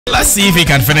Let's see if we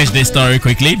can finish this story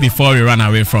quickly before we run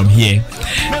away from here.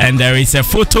 And there is a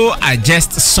photo I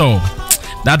just saw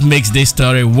that makes this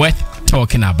story worth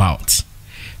talking about.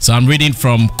 So I'm reading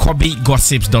from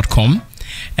KobeGossips.com,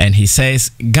 and he says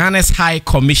Ghana's High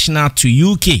Commissioner to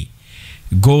UK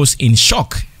goes in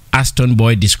shock as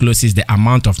Stonebwoy discloses the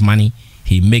amount of money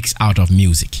he makes out of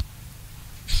music.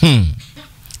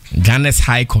 Ghana's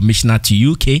High Commissioner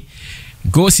to UK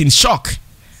goes in shock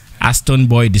as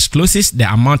Stonebwoy discloses the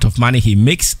amount of money he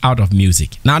makes out of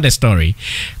music. Now the story,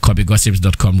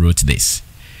 KobeGossips.com wrote this.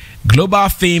 Global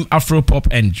fame Afropop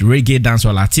and reggae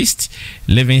dancehall artist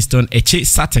Livingstone Eche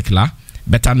Satekla,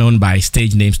 better known by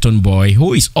stage name Stonebwoy,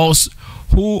 who is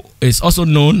also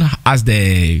known as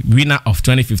the winner of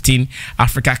 2015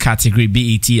 Africa category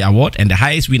BET award and the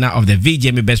highest winner of the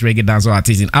VGMA Best Reggae Dancehall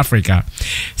Artist in Africa,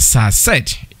 has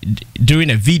said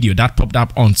during a video that popped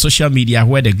up on social media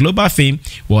where the global fame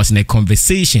was in a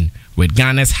conversation with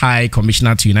Ghana's High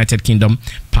Commissioner to United Kingdom,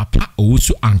 Papa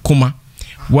Owusu-Ankomah,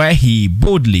 where he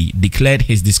boldly declared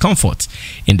his discomfort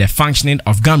in the functioning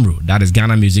of GHC, that is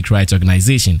Ghana Music Rights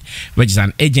Organization, which is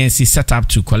an agency set up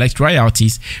to collect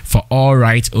royalties for all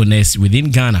rights owners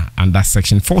within Ghana under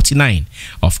Section 49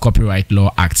 of Copyright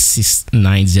Law Act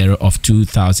 690 of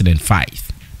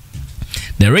 2005.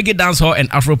 The reggae dancehall and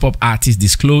Afropop artist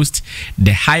disclosed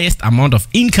the highest amount of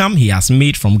income he has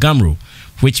made from GHC,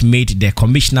 which made the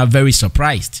commissioner very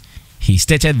surprised. He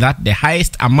stated that the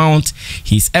highest amount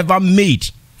he's ever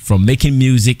made from making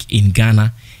music in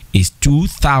Ghana is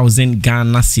 2,000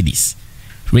 Ghana cedis,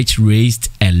 which raised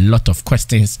a lot of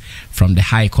questions from the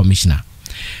High Commissioner.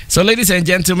 So, ladies and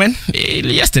gentlemen,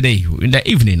 yesterday in the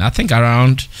evening, I think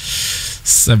around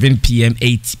 7 p.m.,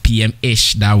 8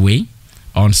 p.m.-ish that way,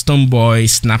 on Stonebwoy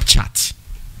Snapchat,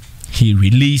 he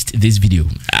released this video.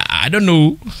 I don't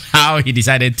know how he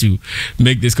decided to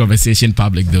make this conversation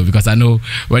public though, because I know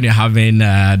when you're having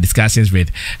discussions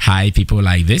with high people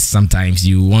like this, sometimes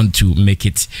you want to make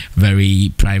it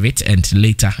very private and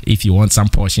later if you want some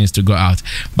portions to go out.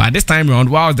 But this time around,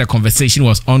 while the conversation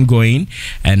was ongoing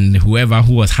and whoever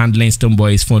who was handling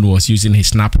Stonebwoy's phone was using his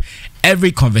snap,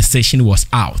 every conversation was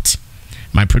out.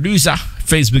 My producer,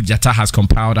 Facebook Jata, has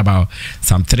compiled about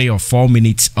some 3 or 4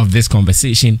 minutes of this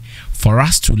conversation for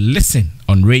us to listen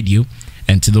on radio,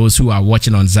 and to those who are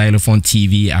watching on Zylofon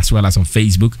TV as well as on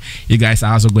Facebook, you guys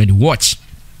are also going to watch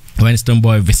when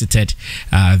Stonebwoy visited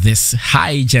this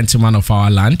high gentleman of our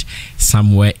land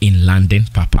somewhere in London,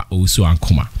 Papa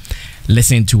Owusu-Ankomah.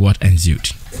 Listen to what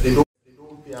ensued. They don't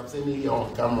pay. I'm saying it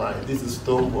on camera. This is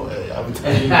Stonebwoy. I'm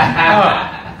telling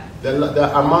you.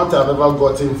 The amount I've ever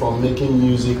gotten from making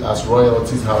music as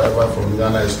royalties, however, from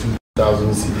Ghana is 2,000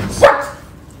 cedis. What?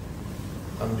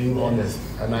 I'm being honest,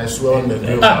 and I swear on the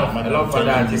bill. A lot of other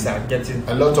artists are getting.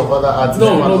 A lot of other artists.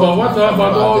 No, but what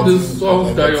about all these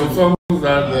songs that your songs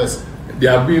that yes, they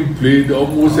are being played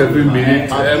almost every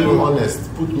minute? I'm being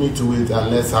honest. Put me to it and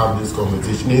let's have this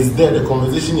conversation. It's there. The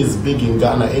conversation is big in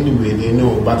Ghana anyway. They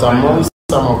know, but among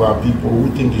some of our people who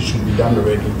think it should be done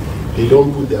already, they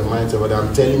don't put their minds over it.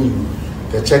 I'm telling you,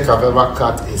 the check I've ever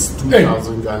cut is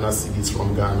 2,000 Ghana cedis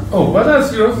from Ghana. Oh, but that's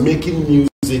serious. Making music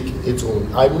its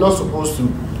own. I'm not supposed to,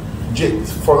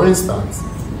 for instance,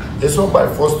 it's not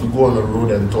by force to go on the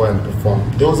road and tour and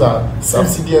perform. Those are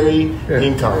subsidiary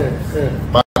income.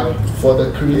 But for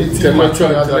the creative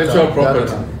intellectual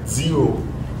property, zero.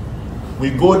 We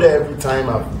go there every time.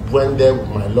 I went there with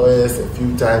my lawyers a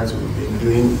few times. We've been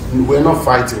doing. We're not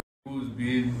fighting. Who's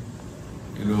been,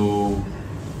 you know,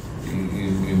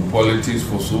 in politics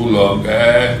for so long?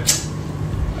 That's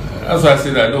why I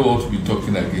said I don't want to be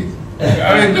talking again.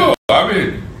 I mean, no. I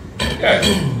mean,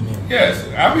 yes.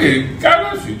 I mean,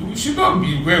 Ghana we should not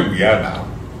be where we are now.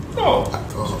 No.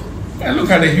 At all. And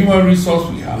look at the human resource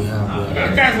we have.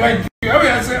 Guys like you. I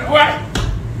mean, I said, why?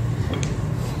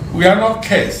 We are not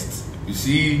cursed, you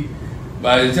see,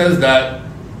 but it's just that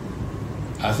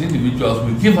as individuals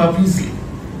we give up easily.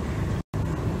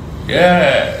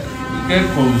 Yeah, we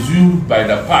get consumed by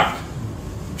the pack.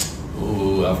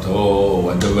 Oh, after all,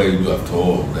 whatever you do after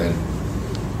all, then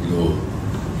you know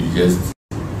you just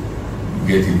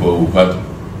get involved with what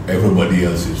everybody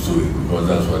else is doing because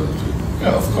that's what it's doing.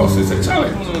 Yeah, of course, it's a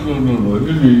challenge. No.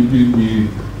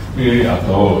 Me at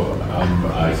all.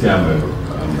 I say I'm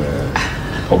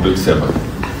a public servant.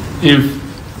 If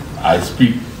I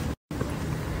speak,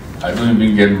 I don't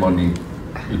even get money.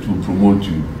 It will promote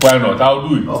you. Why not? I'll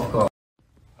do it. Of course.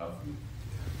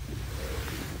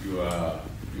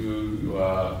 You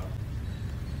are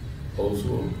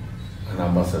also an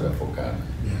ambassador for Ghana.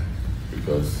 Yeah.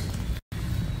 Because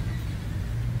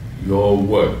your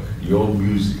work, your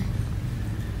music,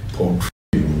 portray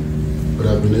would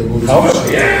have been able to. However,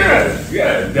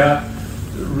 that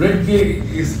reggae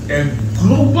is a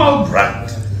global brand.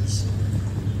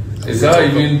 It's not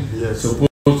even supposed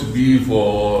to be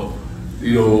for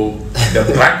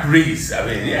the black race. I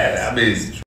mean,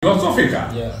 it's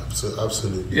philosophical. Yeah,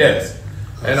 absolutely. Yes,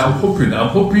 and I'm hoping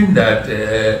that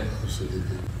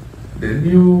the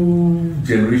new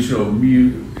generation of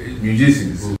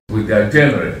musicians with their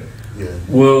genre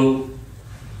will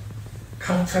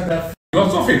capture that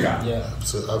philosophical. Yeah,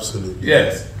 absolutely.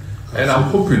 Yes, and I'm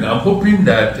hoping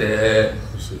that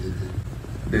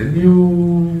the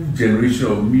new generation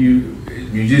of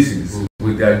musicians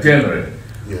with their genre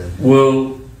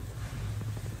will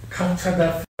capture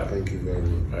that. Thank you very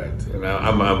much. Right, and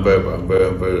I'm very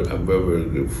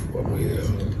grateful.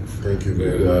 Thank you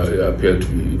very much. You appear to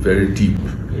be very deep,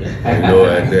 and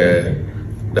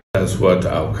that's what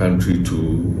our country is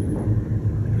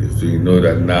to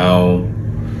that now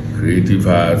creative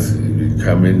arts is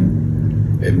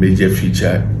becoming a major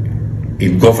feature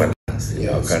in governance in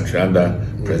our country under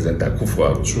President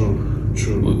Akufo-Addo.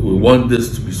 True. We want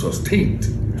this to be sustained.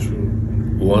 True.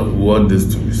 We want this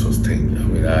to be sustained. I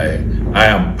mean, I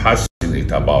am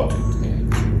passionate about it.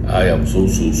 I am so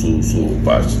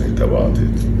passionate about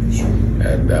it,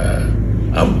 and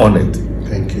I'm honored.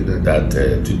 Thank you. That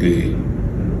today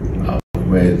I've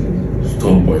met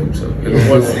Stonebwoy himself.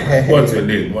 What's your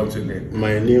name?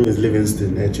 My name is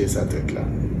Livingston H.A. Satekla.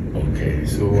 Okay.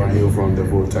 So I hail from the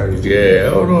Volta region.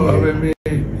 Yeah. Oh no, I mean,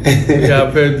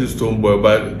 I've heard the Stonebwoy,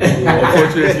 but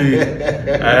unfortunately,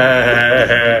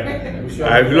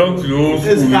 I belong to the old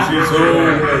school,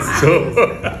 so.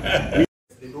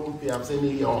 They don't pay. I'm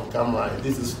saying it on camera.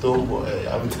 This is Stonebwoy.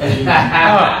 I'm telling you.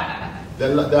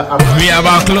 We are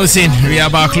about closing.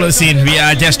 We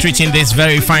are just reaching this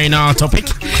very final topic.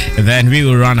 Then we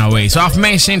will run away. So I've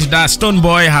mentioned that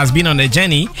Stonebwoy has been on a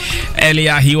journey.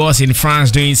 Earlier he was in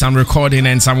France doing some recording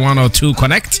and some 1 or 2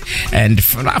 connect. And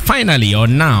finally, or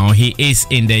now, he is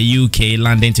in the UK,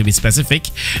 London to be specific,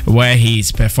 where he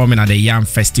is performing at the Yam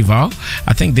Festival.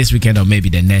 I think this weekend or maybe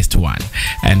the next one.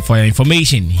 And for your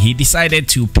information, he decided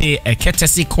to pay a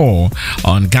courtesy call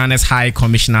on Ghana's High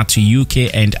Commissioner to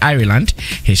UK and Ireland.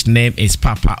 His name is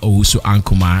Papa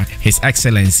Owusu-Ankomah, His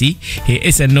Excellency. He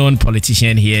is a known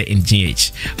politician here in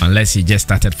GH, unless he just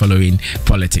started following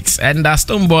politics. And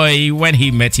Stonebwoy, when he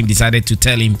met him, decided to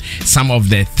tell him some of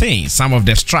the things, some of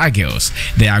the struggles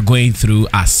they are going through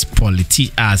as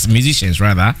musicians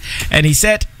rather. And he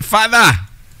said, "Father,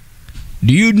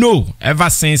 do you know, ever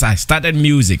since I started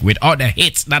music with all the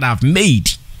hits that I've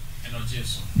made,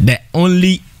 the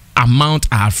only amount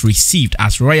I have received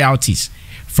as royalties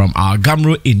from our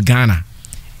Gamro in Ghana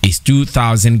is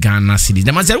 2,000 Ghana cedis."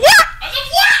 The man said, "What?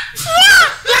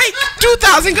 Like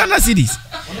 2,000 Ghana cedis?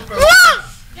 What?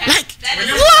 Like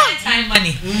airtime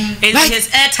money. It's like, his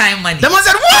airtime money." The man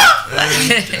said,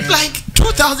 "What? Like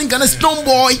 2,000 Ghana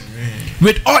Stonebwoy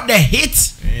with all the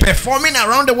hits performing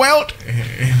around the world?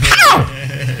 How?"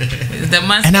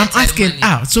 And I'm asking,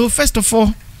 so first of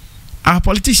all, our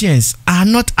politicians are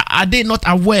they not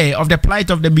aware of the plight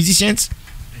of the musicians?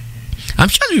 I'm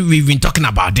sure we've been talking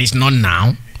about this, not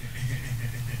now.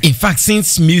 In fact,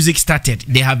 since music started,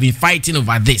 they have been fighting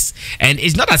over this. And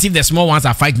it's not as if the small ones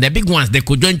are fighting. The big ones, the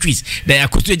Kojontris, the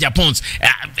Akutu Japons,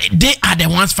 they are the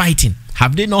ones fighting.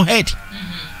 Have they not heard?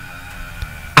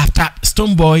 After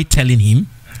Stonebwoy telling him,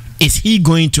 is he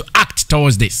going to act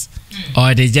towards this?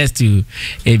 Or they just to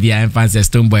ABI and fans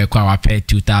Stonebwoy kwa pay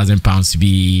 £2,000 to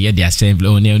be at the assembly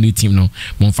or new team no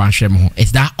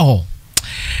is that all?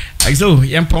 So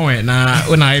young point na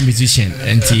when I musician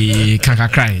and he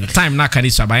can't cry time na can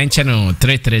so by channel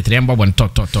 333 and Bob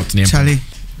talk Charlie,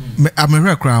 I'm a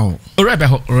rare crowd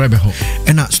Rebel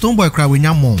and Stonebwoy cry when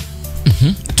you're more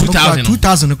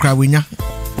 2,000 cry when you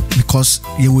because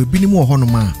you will be more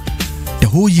honor the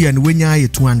whole year and when you're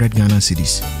 200 Ghana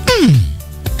cedis.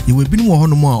 You will be more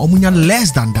honor more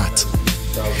less than that.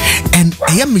 And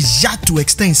I am yet to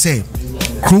extend say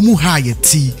Chromo higher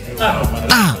T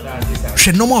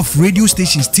number of radio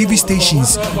stations, TV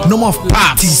stations, number of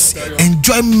parties,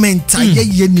 enjoyment,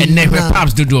 and never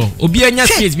pubs to do. Obianya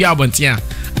space be abontia.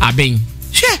 Abeng.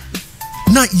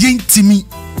 Now yen to me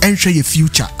enter your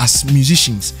future as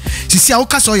musicians. See how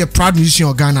cast all your proud musician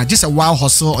of Ghana, just a wild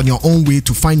hustle on your own way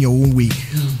to find your own way.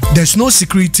 There's no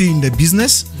security in the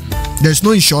business, there's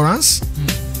no insurance.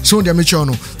 So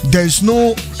there's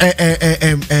no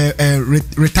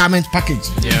retirement package.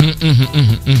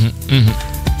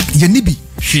 Yenibi.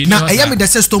 Now I am the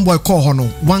Stonebwoy call hono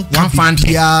one fan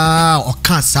or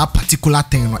cancer particular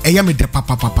thing. I am the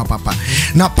papa.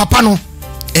 Now papa no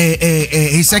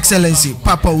His Excellency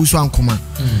Papa Owusu-Ankomah.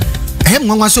 am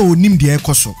one was so named the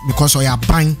Ecoso because I are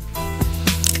buying.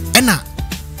 Enna,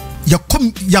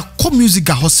 your music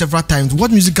has several times.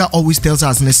 What music always tells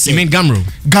us, and say, you mean Gamro?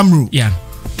 Gamro, yeah,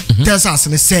 tells us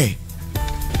and say,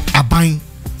 I buying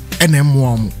NM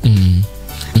warm,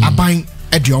 I buying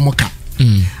Ediomoka.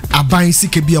 I buy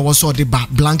CKB was all the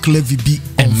blank levy be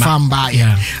on farm buy.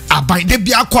 I buy the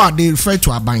be aqua they refer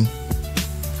to a buying.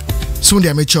 So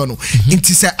they make sure no. It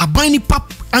is a buy ni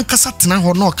pap ankasatna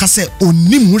ho no kase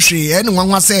onim hwe anyone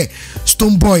was say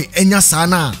Stonebwoy enya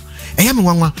sana. Eyam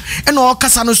wanwa and all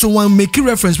kasa no so one make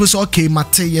reference was okay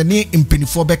mate ye ne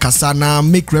impenifo be kasa na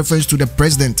make reference to the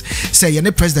president. Say ye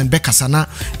ne president be kasa na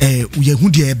ye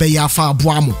hu de be ya fa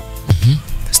aboamo.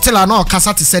 Still, I know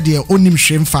Kasati said the onim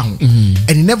shame found, and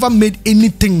he never made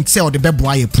anything say or the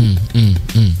beboy.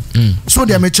 So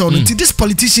they are mature. These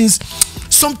politicians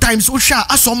sometimes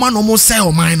as a man almost say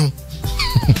or mine.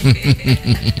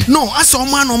 No, as a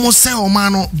man almost say or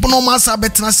man, but no master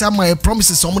better say my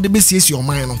promises. Some of the best is your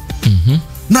mind.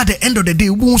 Now, the end of the day,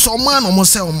 we so man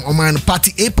almost say or mine.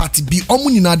 Party A, party B,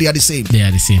 now they are the same. They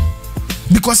are the same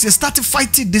because they started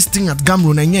fighting this thing at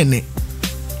Gamro Nanyene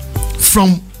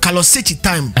from Kalosechi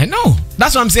time. I know.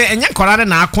 That's what I'm saying. Enya korare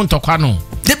na akonto kwa no.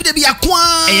 Debi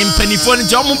yakwa. Empenifo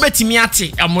ni omo betimi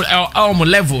ate omo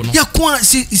level no. Yakwa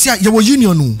see you were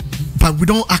union no. But we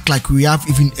don't act like we have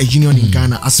even a union in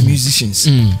Ghana as musicians.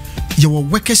 You were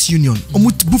workers union. Omo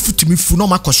bufu timi fu no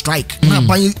mako strike. Na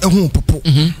buy ehun popo.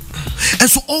 And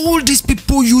so all these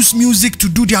people use music to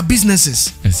do their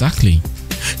businesses. Exactly.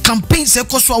 Campaigns e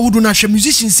koso awudu na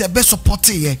musicians e be support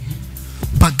ye.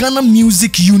 But Ghana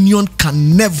Music Union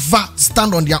can never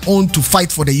stand on their own to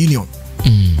fight for the union.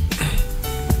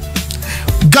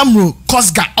 Gamro,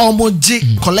 Kosga, Almo J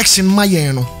collection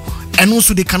Mayeno. And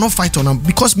also they cannot fight on them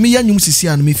because me and you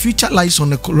and me future lies on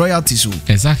the royalties.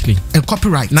 Exactly. And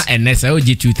copyright. Not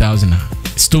NSLG 2000.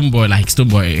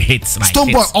 Stonebwoy hits like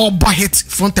Stonebwoy all by hit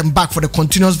front and back for the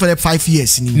continuous for the 5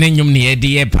 years. Nenyum ni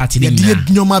edi party ni na.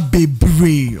 Nyoma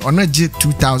bebre on a J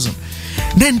 2000.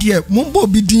 Then dear Mumbo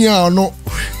Bidia or no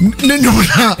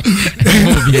Nenyoma.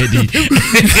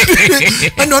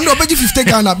 And no 50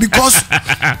 Ghana because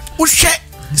Ushe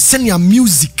send your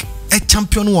music a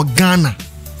champion or Ghana.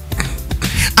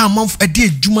 A month a day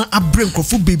Juma a break of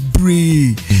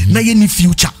bebre na any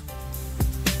future.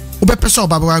 Obe person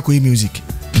baba ko music.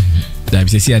 That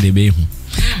be say dey be.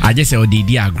 I just say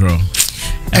odidi agro.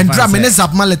 And drum in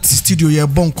Zap Mallet studio ye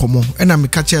bon komo. And I'm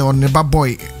catch on the bad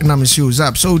boy and I'm see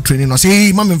Zap so training us.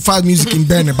 Hey, mom and five music in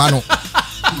Ben Bano.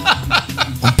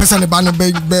 On person Bano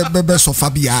be so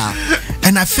Fabia.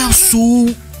 And I felt so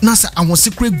nasa I was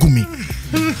secret gumi.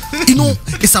 You know,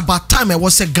 it's about time I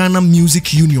was a Ghana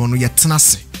Music Union ye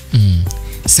tenase.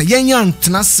 Say yan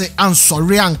tenase and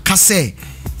sorry and kase.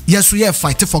 Yes, we are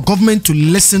fighting for government to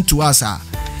listen to us.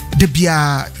 The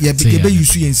bia ye be you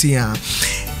see and say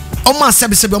Oma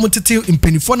sebe omo tete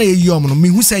impenifo na ye yom no me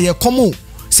hu say ye komo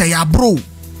say ya bro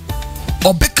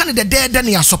obeka ne de na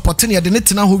ya support ne de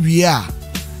netina ho wie a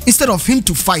instead of him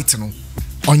to fight no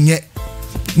onye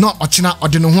no ochina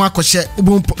ode ne ho akɔhye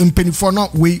impenifo no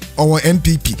we our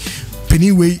MPP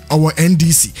penny way our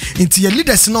NDC into your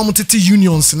leaders na omo tete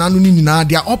unions na no ni na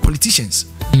they are all politicians.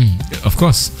 Of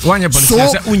course. One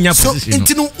politician so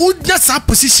into no unya sa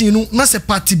position no na se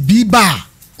party B ba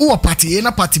o party A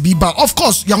na party B ba of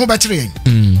course ya ho be kire yen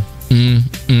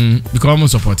because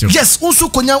almost support you. Yes also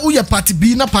konya uya party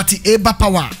B na party A ba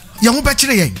power ya ho be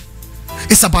kire yen.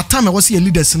 It's about time I was here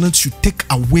leaders should take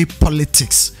away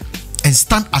politics and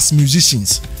stand as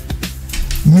musicians.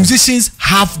 Musicians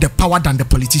have the power than the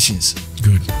politicians.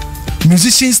 Good.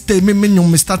 Musicians stay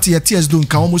me start here tears don't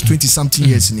come almost 20 something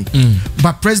years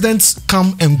but presidents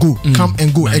come and go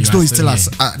Exdo is still as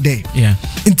there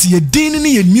into your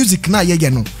DNA and music now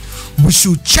no we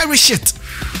should cherish it.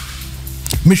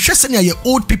 Me send your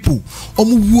old people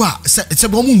omu say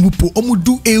omu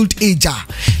do old age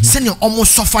send your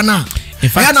almost suffer now. In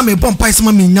fact, I me bomb price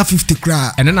me 50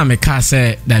 cra. And then I make car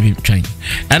say that be train.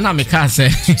 And I make car say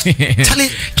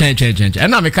change.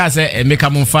 And I make car say make a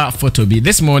monfa photo be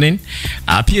this morning.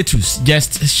 Pietus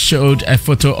just showed a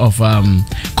photo of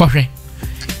Koshe.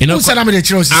 You know, now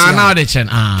the chen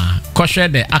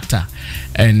Koshe the actor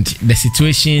and the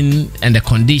situation and the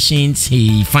conditions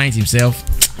he finds himself.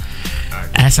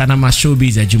 As an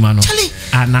showbiz a Jumano.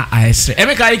 Anna I say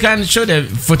Emeka, you can show the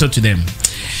photo to them.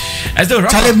 As though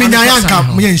tell me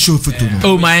I show photo.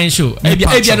 Oh my show.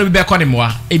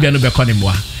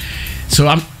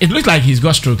 So it looks like he's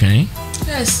got stroke, eh?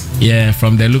 Yes. Yeah,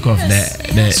 from the look of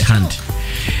the hand.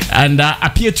 And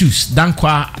appear to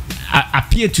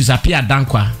appear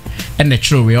Dankwa and the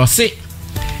true way or say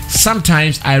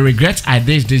sometimes I regret I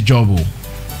did this job.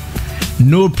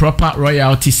 no proper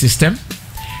royalty system,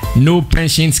 no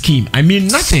pension scheme. I mean,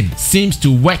 nothing seems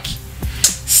to work.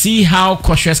 See how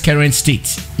cautious current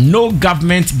state. No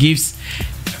government gives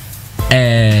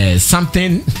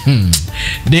something.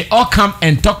 They all come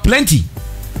and talk plenty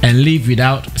and leave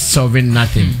without solving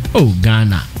nothing. Oh,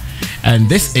 Ghana. And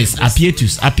this is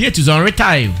Apietus. Apietus on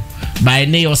retire by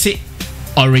name say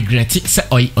or regret it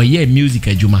or yeah music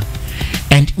ajuma.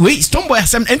 And wait, Stonebwoy has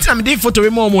some anytime they photo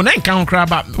more can cry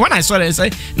about. When I saw that, I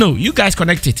said, no, you guys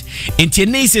connected. And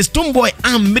Tiene says Stonebwoy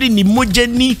am many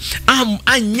mojeni am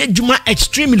anyejuma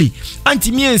extremely.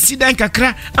 Anti me and Sidan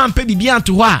Kakra am pe bibian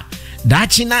to wa.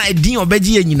 Dachina a din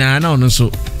obeji nyina na ono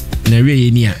so. Na we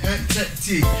enia.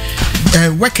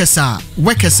 Workers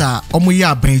are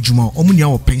omuya benjuma omunia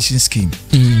or pension scheme.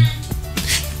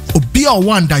 Obia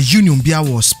one that union bia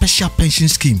was special pension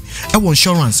scheme.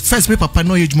 Insurance. First me papa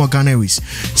no age more Ghana Airways.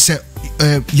 Say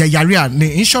yaria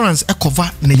ne insurance e cover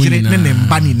ne jere ne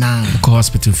mbani na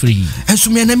hospital free. And so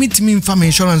me na meet me family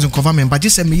insurance and cover me but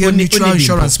just say me natural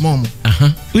insurance mom.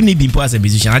 We need bimpo as a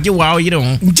musician. I just wow you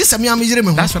know. Just say me am jere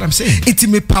me. That's what I'm saying. It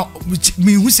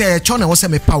me who say chona was say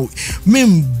me power.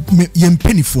 Me yem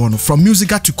penny for no from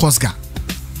musica to Kosga.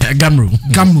 Gamru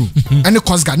and the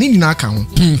Kosga ni na ka ho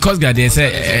Kosga they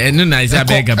say no na is a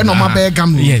beg Gamru no ma beg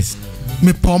Gamru yes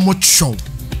me pomo show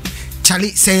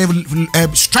Charlie say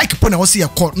strike upon us here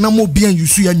court na mo bien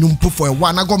yusu ya nyumpo for a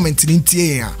one government in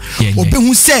tie obi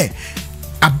hu say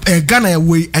Ghana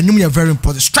way anyum ya very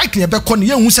important strike ne be kon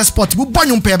ye hu say sport bu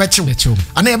bonyum pe be chew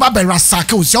ana e ba be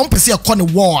rasake o se on pese e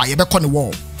kon war ye be kon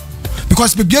war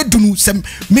because me dunu sem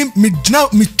me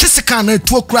kisika na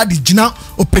to kura di gina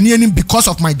opinion because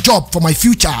of my job for my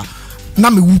future na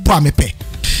me wupa me pe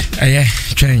yeah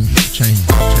train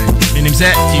meaning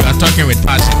say you are talking with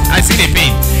passion. I see the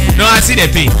pain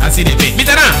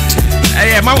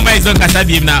mitana mama is on kasa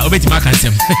bi na obetima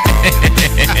kansem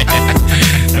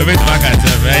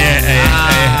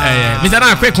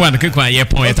mitana quick one yeah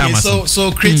point okay,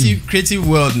 so creative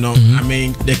world no I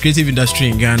mean the creative industry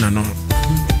in Ghana no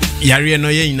Yari no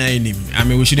ye ina enim. I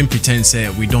mean we shouldn't pretend say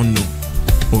we don't know.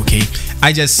 Okay.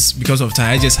 Because of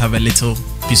time I just have a little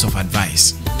piece of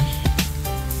advice.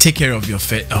 Take care of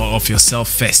yourself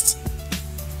first.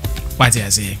 What did I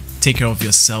say? Take care of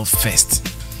yourself first.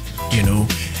 You know.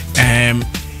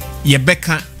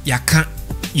 Yebeka yaka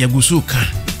yegusuka.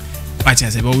 What did I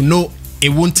say? But we know it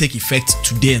won't take effect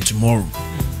today and tomorrow.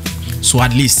 So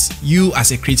at least you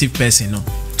as a creative person,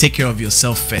 take care of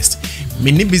yourself first.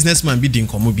 Many businessman be doing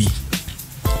komobi,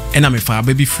 and I'm a fire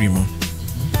baby free mo.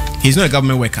 He's not a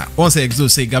government worker. Once I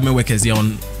say government workers, they're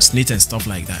on SNIT and stuff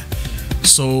like that.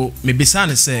 So maybe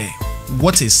Sana say,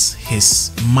 what is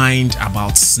his mind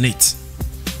about SNIT?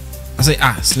 I say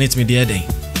SNIT me the other day.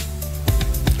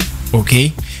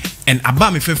 Okay, and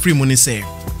about me for free money say,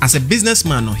 as a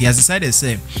businessman, he has decided to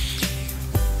say,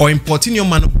 or importing your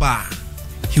man bar,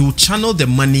 he will channel the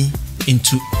money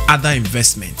into other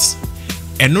investments.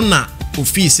 And no na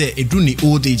ofi say eduni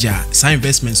old age some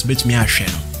investments bet me ahwe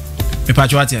no me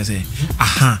patch what I say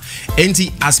and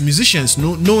as musicians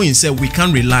knowing say we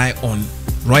can't rely on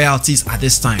royalties at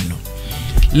this time no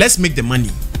let's make the money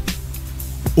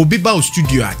obiba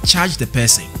studio charge the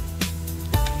person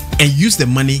and use the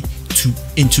money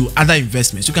into other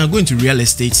investments. You can go into real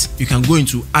estate, you can go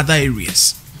into other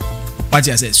areas what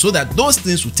I said so that those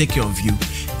things will take care of you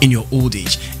in your old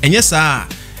age. And yes sir,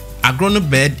 a grown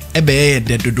bed ebe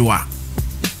de dodoa.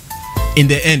 In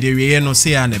the end, they no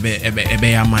say and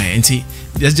ebe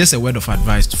there's just a word of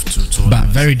advice to but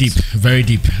very deep.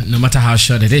 No matter how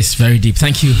short it is, very deep.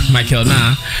 Thank you, Michael.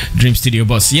 Now, Dream Studio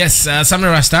boss. Yes, Sammy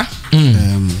Rasta.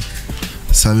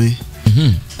 Sammy,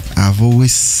 I've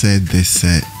always said this.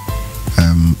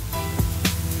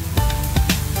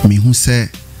 Me who say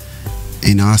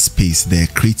in our space, the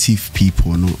creative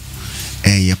people no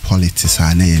politics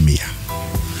are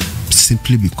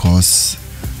simply because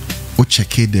we check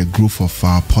the growth of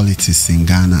our politics in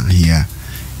Ghana here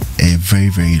very,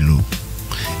 very low,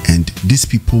 and these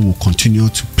people will continue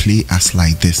to play us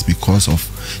like this because of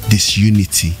this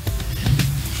unity.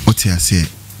 What I say,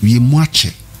 we watch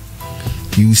it.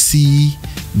 You see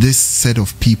this set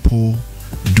of people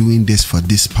doing this for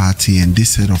this party, and this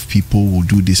set of people will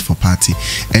do this for party,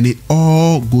 and it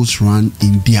all goes round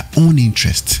in their own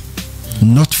interest,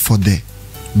 not for the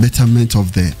betterment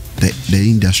of the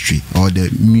industry or the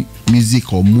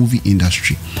music or movie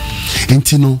industry.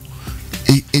 And you know,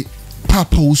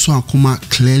 Papa Owusu-Ankomah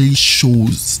clearly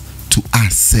shows to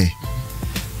us say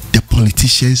the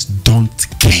politicians don't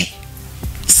care.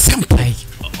 Simple.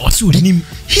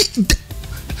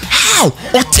 How?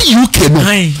 What you can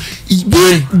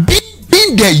be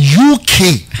within the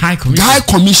UK High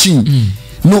Commission.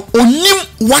 No, only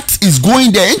what is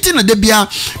going there. Anything that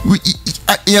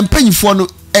they are paying for no.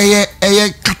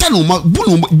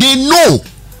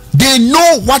 They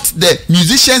know what the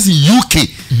musicians in UK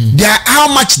they are,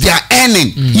 how much they are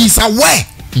earning. He's aware,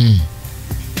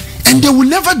 and they will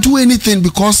never do anything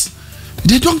because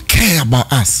they don't care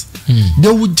about us.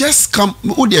 They will just come.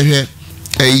 Oh, they here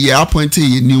a year appointed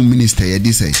a new minister.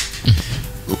 They say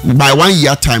by 1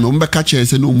 year time, we catch and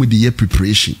say no more the year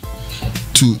preparation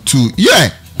to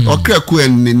Okreku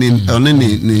and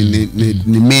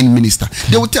the main minister.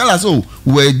 They will tell us, oh,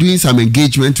 we're doing some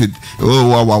engagement with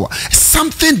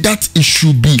something that it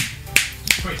should be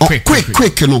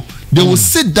quick, you know. They will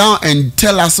sit down and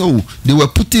tell us, oh, they were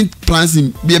putting plans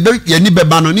in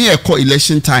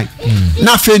election time.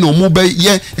 Now, no mobile,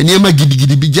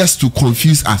 and just to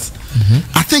confuse us.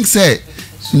 I think, say,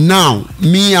 now, I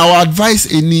would advise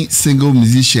any single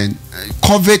musician,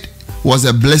 COVID was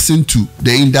a blessing to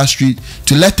the industry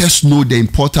to let us know the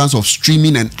importance of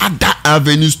streaming and other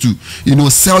avenues to, you know,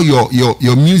 sell your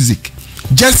music.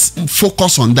 Just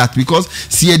focus on that, because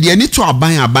see, they need to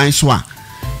buy so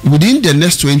within the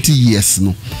next 20 years,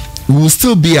 no, we will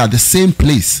still be at the same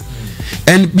place.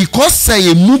 And because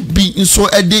say a move be in so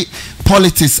the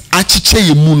politics,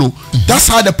 that's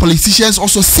how the politicians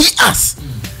also see us.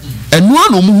 And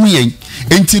one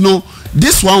and you know,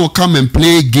 this one will come and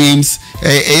play games,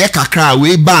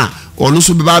 way back, or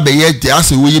also be but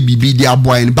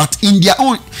in their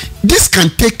own, this can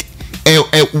take a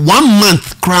 1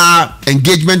 month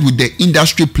engagement with the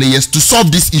industry players to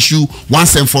solve this issue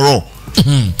once and for all.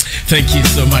 Thank you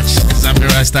so much, Sammy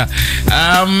Rasta.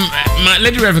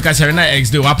 Lady Rebecca Serena X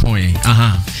do what point?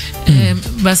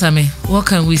 Basame, what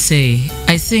can we say?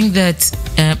 I think that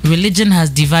religion has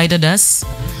divided us.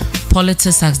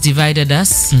 Politics has divided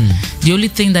us. The only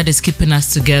thing that is keeping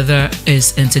us together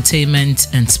is entertainment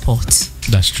and sport.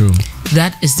 That's true.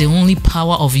 That is the only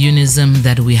power of unison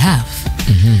that we have.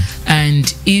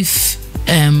 And if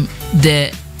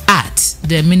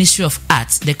the Ministry of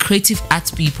Arts, the creative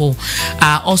arts people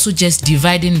are also just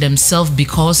dividing themselves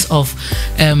because of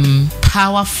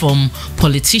power from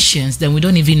politicians, then we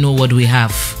don't even know what we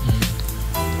have.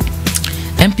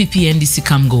 MPP, NDC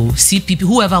come go, CPP,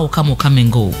 whoever will come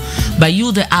and go. But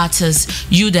you the artist,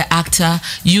 you the actor,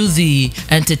 you the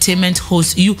entertainment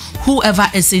host, you whoever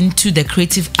is into the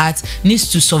creative arts needs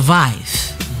to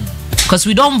survive. Because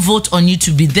we don't vote on you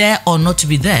to be there or not to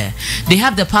be there. They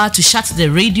have the power to shut the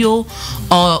radio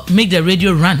or make the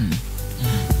radio run.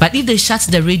 But if they shut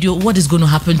the radio, what is going to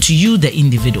happen to you, the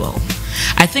individual?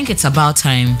 I think it's about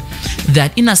time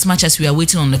that in as much as we are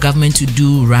waiting on the government to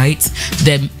do right,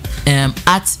 the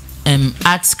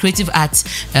creative arts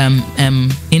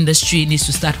industry needs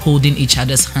to start holding each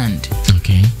other's hand.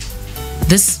 Okay.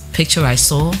 This picture I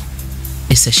saw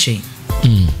is a shame.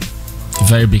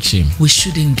 Very big shame. We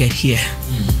shouldn't get here.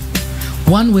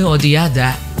 One way or the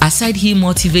other, aside he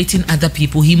motivating other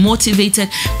people, he motivated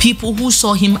people who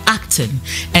saw him acting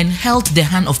and held the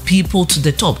hand of people to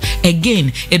the top.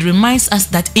 Again, it reminds us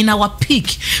that in our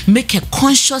peak, make a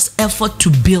conscious effort to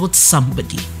build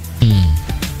somebody.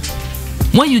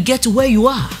 When you get to where you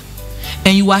are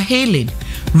and you are hailing,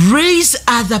 raise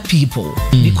other people,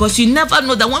 because you never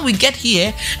know that when we get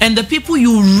here and the people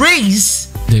you raise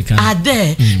are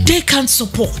there, they can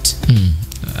support.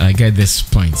 I get this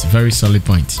point. Very solid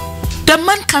point. The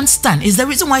man can't stand. Is the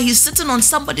reason why he's sitting on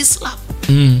somebody's lap.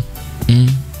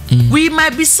 We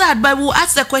might be sad, but we'll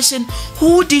ask the question: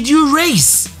 who did you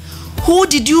raise? Who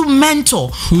did you mentor?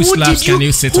 Who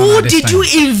did you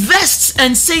invest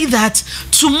and say that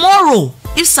tomorrow,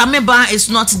 if Sameba is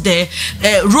not there,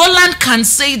 Roland can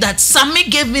say that Sami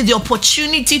gave me the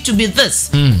opportunity to be this.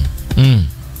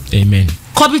 Amen.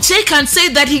 Kobiche can say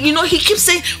that he keeps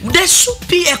saying there should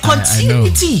be a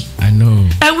continuity. I know.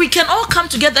 And we can all come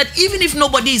together, even if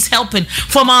nobody is helping.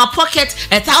 From our pocket,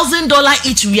 $1,000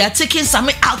 each, we are taking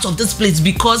Sami out of this place,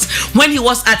 because when he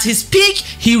was at his peak,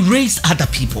 he raised other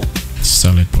people.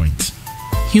 Solid point.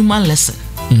 Human lesson.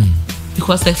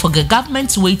 Because for the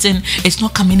government waiting, it's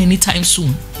not coming anytime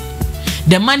soon.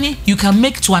 The money you can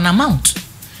make to an amount,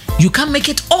 you can't make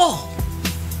it all.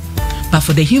 But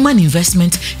for the human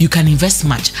investment, you can invest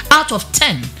much. Out of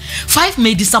 10, 5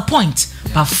 may disappoint,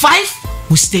 but 5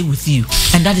 will stay with you,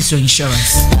 and that is your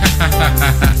insurance.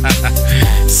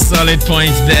 Solid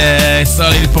point there.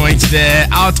 Solid point there.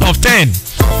 Out of 10,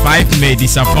 5 may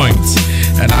disappoint,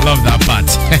 and I love that part.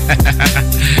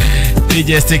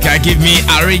 DJ Sticker, give me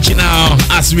original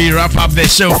as we wrap up the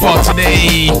show for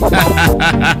today.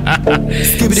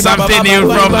 Something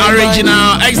new from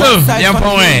original. Excellent.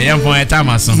 Yampoe,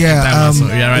 Tamason. Yeah,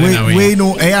 we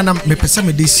know, me person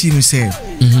me this scene say,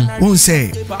 won't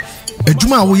say, a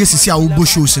Juma will yes see our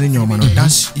bush shows in your man.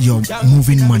 That's your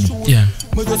moving money. Yeah.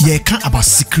 Yeah, can't about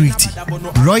security.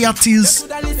 Royalties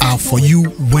are for you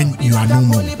when you are no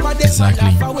more.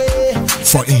 Exactly.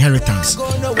 For inheritance.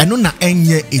 And no na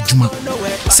enye ejuma.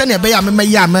 Send a bay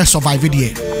I survive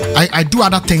it. I do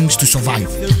other things to survive.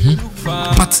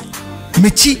 But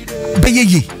mechi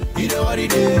beye.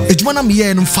 Ejuma na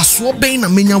miye no faso ben na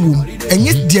menya wom.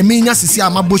 Enye de menya sisi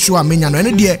amabosho a menya no.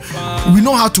 Ene de we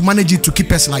know how to manage it to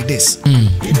keep us like this.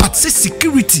 But say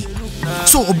security.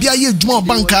 So obia ye dwuma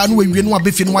banka no we no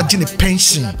abefi no agye ne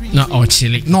pension na o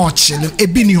chile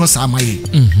ebi ni ho sa amaye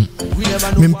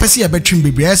me mpese e betwim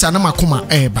bebre esa na makoma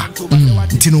eba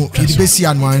ntino ye besi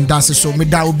anu and dance so me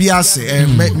da obi ase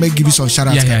me give you some shout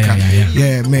out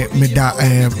yeah me da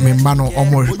me ma no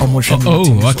omo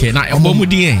oh okay na omo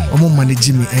mudin omo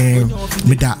manage me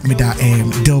me da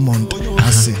Delmond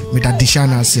ase me da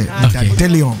Dishana ase me da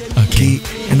Delion okay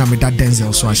and me da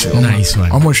Denzel so ase nice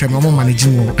one omo manage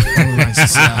me.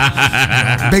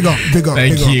 Big up.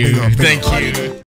 Thank you.